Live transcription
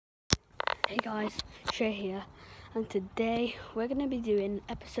Hey guys, Shay here, and today we're going to be doing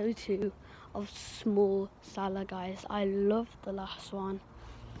episode 2 of Small Salah, guys. I loved the last one.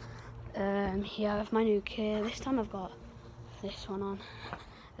 Here I have my new kit. This time I've got this one on,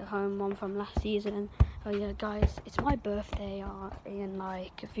 the home one from last season. Oh yeah guys, it's my birthday in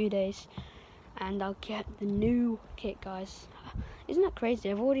like a few days, and I'll get the new kit, guys. Isn't that crazy?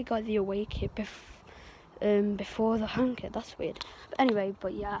 I've already got the away kit before the home kit. That's weird. But anyway,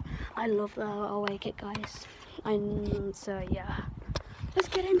 yeah, I love the away kit, guys. And so yeah, let's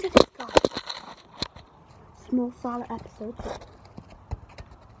get into this, guys. Small Salah episode.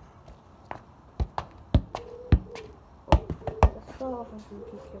 Let's start off with some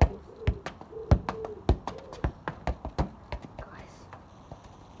kibbles. Guys,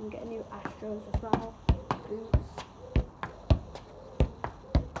 I'm getting new Astros as well. Boots.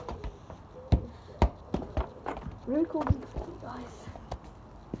 Really cool boots, guys.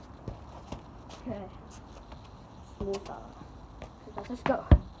 Okay. Small Salah. Let's go.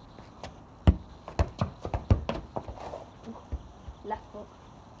 Left foot.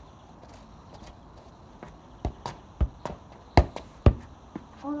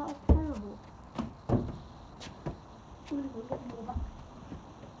 Oh, that was terrible. I'm gonna get more back.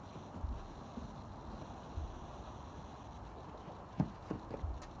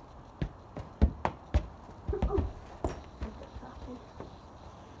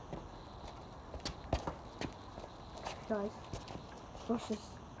 Guys, watch this.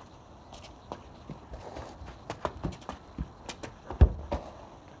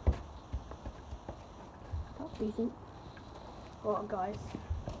 That's decent. What, guys?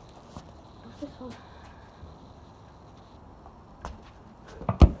 What's this one?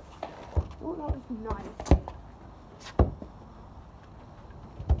 Oh, that was nice.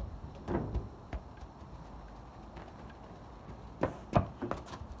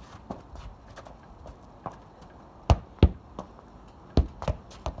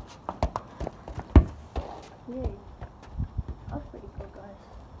 Yeah, that's pretty cool, guys.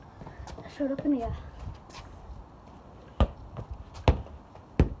 I showed up in here.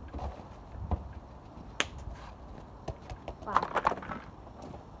 Wow.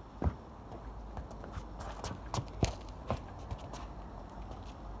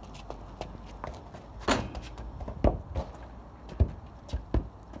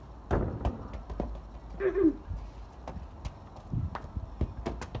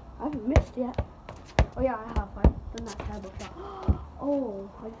 I haven't missed yet. Oh yeah, I have. I've done that terrible shot. Oh,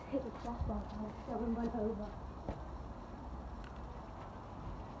 I just hit the crossbar. I just went over.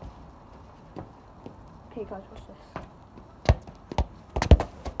 Okay, guys, watch this.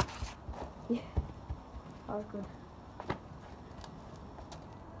 Yeah, that was good.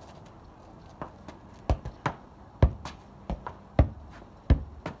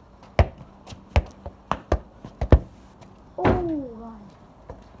 Oh, guys,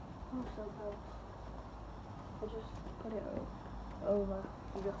 that was so close. I just put it over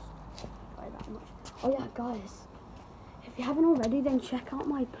just by that much. Oh yeah, guys, if you haven't already, then check out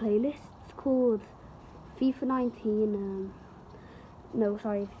my playlist. It's called FIFA 19.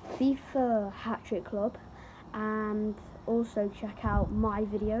 FIFA Hat Trick Club, and also check out my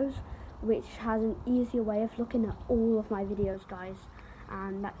videos, which has an easier way of looking at all of my videos, guys,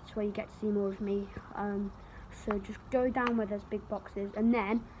 and that's where you get to see more of me. So just go down where there's big boxes and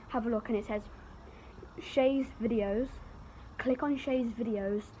then have a look, and it says Shay's videos. Click on Shay's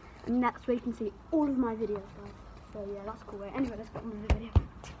videos, and that's where you can see all of my videos, guys. So yeah, that's cool. Anyway, let's get on with the video.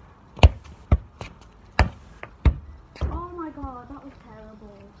 Oh my god, that was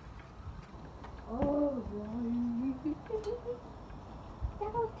terrible. Oh,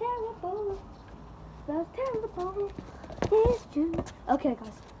 that was terrible. That was terrible. It's true. Okay,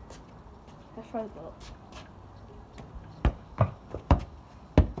 guys, let's try the ball.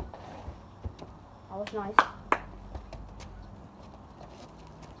 That was nice.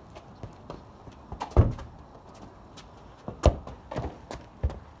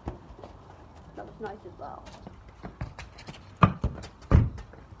 That was nice as well.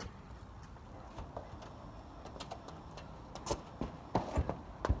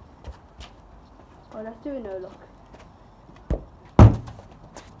 Well, let's do a no look.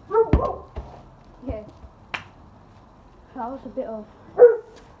 Okay. That was a bit of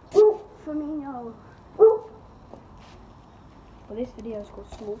Firmino. Well, this video is called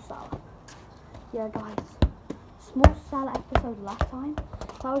Small Salah. Yeah, guys. Small Salah episode last time.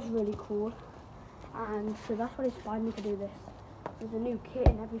 That was really cool. And so that's what inspired me to do this. There's a new kit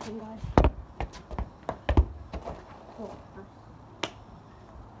and everything, guys. Oh, nice.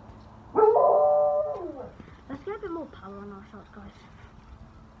 Let's get a bit more power on our shots, guys.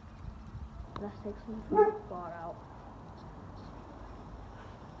 Let's take some from far out.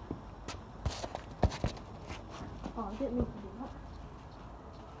 Oh, I didn't mean to do that.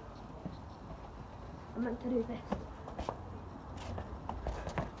 I meant to do this.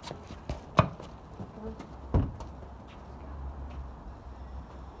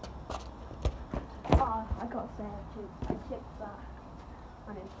 Oh, I gotta say, I chipped that,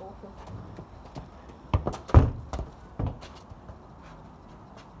 and it's awful.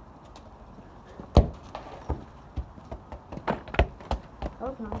 That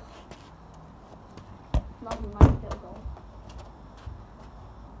was nice. That was a nice little goal.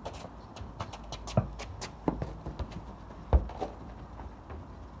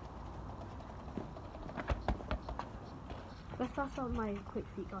 Let's start on my quick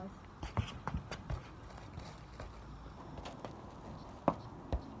feet, guys.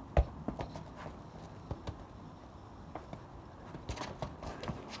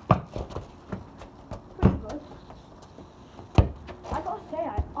 Pretty good. I gotta say,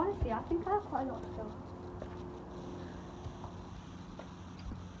 honestly, I think I have quite a lot of skill.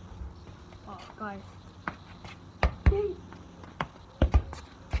 Oh, guys. Yay.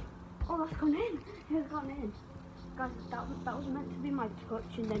 Oh, that's gone in. It's gone in. Guys, that was meant to be my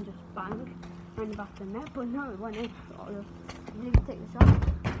touch and then just bang around the back of the net, but no, it went in. I need to take this out.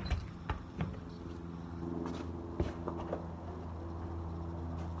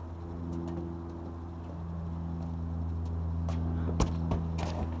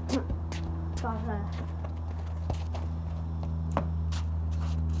 Guys,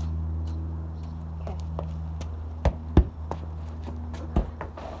 okay.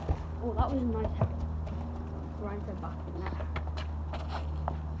 Oh, that was a nice head. Right to the back of the net.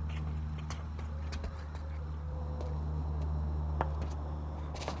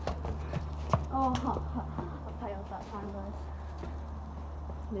 Oh, I failed that time, guys.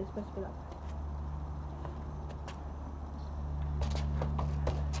 It's supposed to be like nice.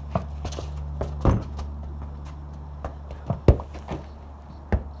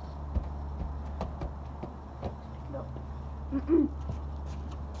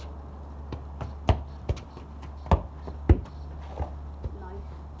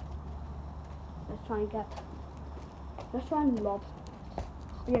 Let's try and lob.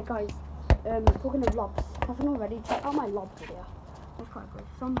 Yeah, guys, talking of lobs, haven't already, check out my lob video. That's quite good.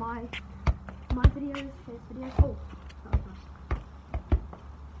 It's on my videos, his videos. Oh, that was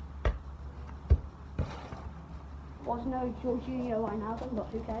nice. Was no Jorginho line album, but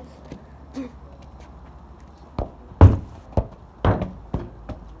who cares?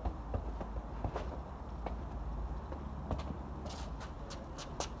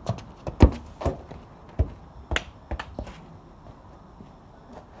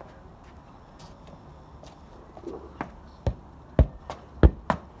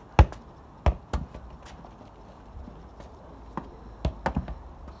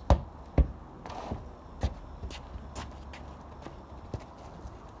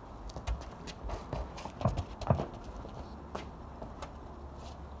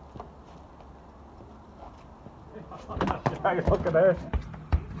 Hey, look at this.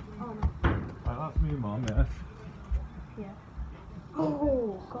 Oh no. That's me, Mum, yes. Yeah.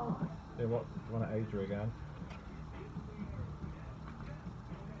 Oh god. Yeah, what? Do you want to age her again?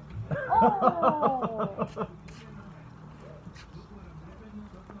 Oh!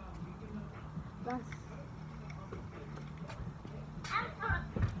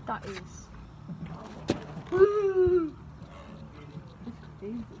 That is. That's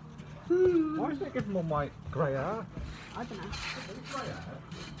crazy. Why is it giving Mum like grey hair? I don't know. Grey hair?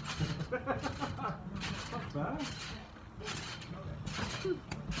 What's that?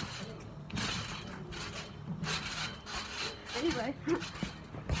 Anyway.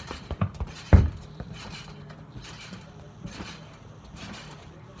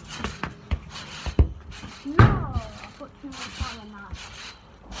 No! I put too much time on that.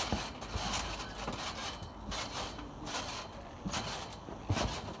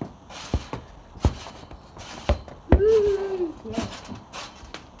 Yeah.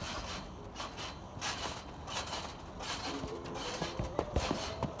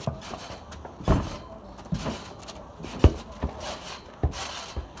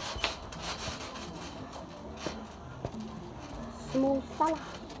 Small salah.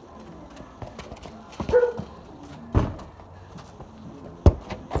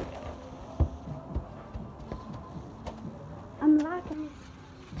 I'm lagging.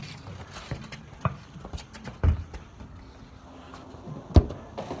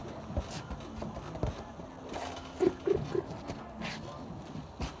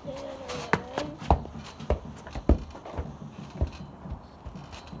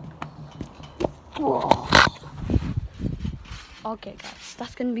 Whoa. Okay guys,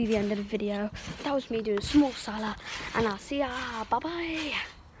 that's going to be the end of the video. That was me doing small Salah, and I'll see ya. Bye bye.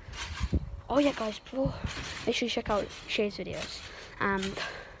 Oh yeah guys, before, make sure you check out Shay's videos and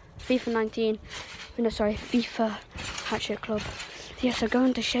FIFA 19, no sorry, FIFA Hatchet Club. Yeah, so go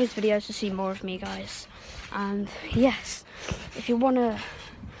into Shay's videos to see more of me guys. And yes, if you want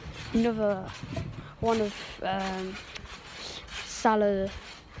another one of Salah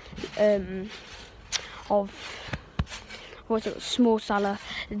of what's it, small Salah,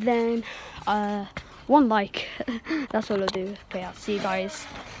 then one like. That's all I'll do. Okay, I'll see you guys,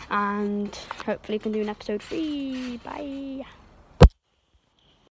 and hopefully can do an episode 3. Bye.